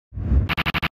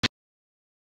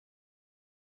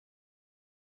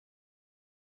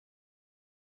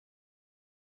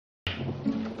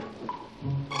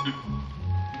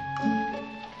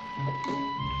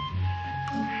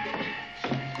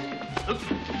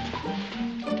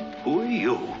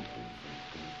you.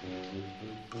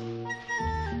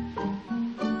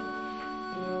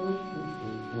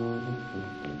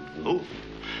 Oh,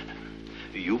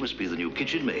 you must be the new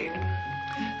kitchen maid.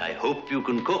 I hope you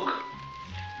can cook.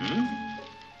 Hmm?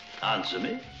 Answer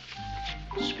me.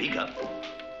 Speak up.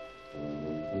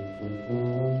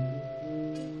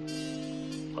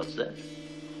 What's that?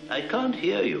 I can't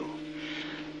hear you.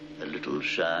 A little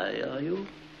shy, are you?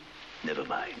 Never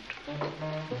mind.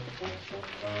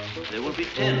 There will be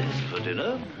 10 for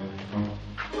dinner.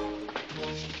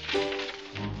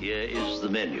 Here is the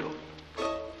menu.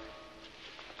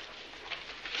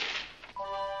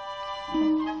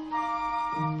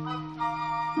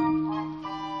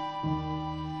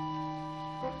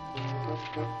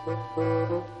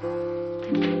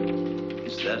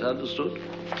 Is that understood?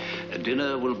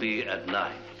 Dinner will be at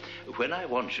 9. When I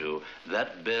want you,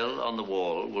 that bell on the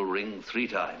wall will ring 3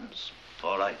 times.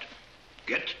 All right.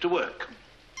 Get to work.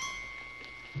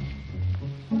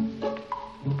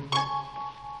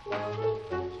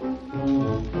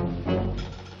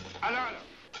 Hello, hello.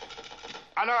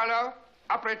 Hello, hello.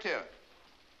 Operator.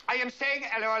 I am saying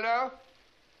hello, hello.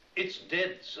 It's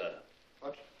dead, sir.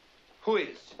 What? Who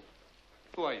is?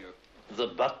 Who are you? The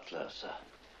butler, sir.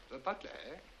 The butler,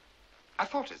 eh? I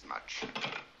thought as much.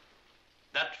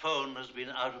 That phone has been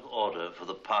out of order for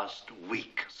the past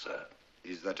week, sir.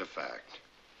 Is that a fact?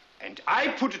 And I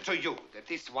put it to you that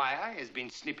this wire has been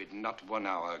snipped not 1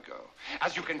 hour ago,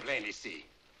 as you can plainly see.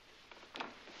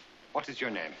 What is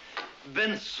your name?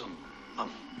 Benson.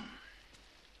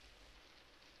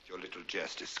 Your little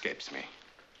jest escapes me.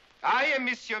 I am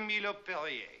Monsieur Milo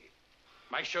Perrier.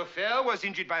 My chauffeur was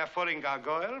injured by a falling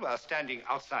gargoyle while standing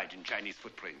outside in Chinese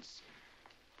footprints.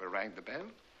 We rang the bell.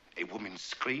 A woman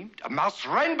screamed. A mouse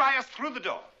ran by us through the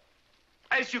door.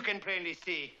 As you can plainly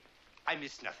see, I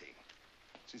miss nothing.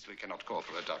 Since we cannot call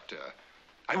for a doctor,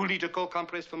 I will need a cold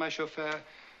compress for my chauffeur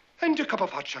and a cup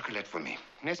of hot chocolate for me.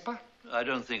 N'est-ce pas? I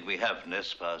don't think we have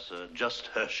n'est-ce pas, sir. Just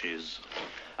Hershey's.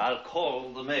 I'll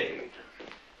call the maid.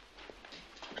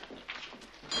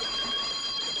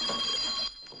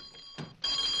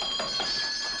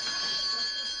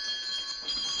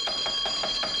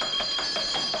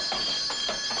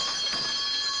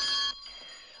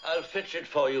 I'll fetch it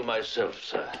for you myself,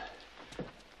 sir.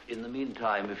 In the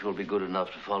meantime, if you'll be good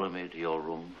enough to follow me to your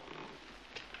room.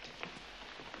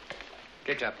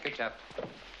 Get up, get up.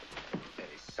 There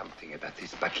is something about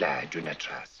this butler I do not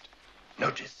trust.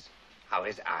 Notice how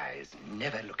his eyes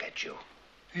never look at you.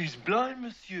 He's blind,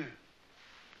 monsieur.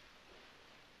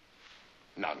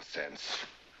 Nonsense.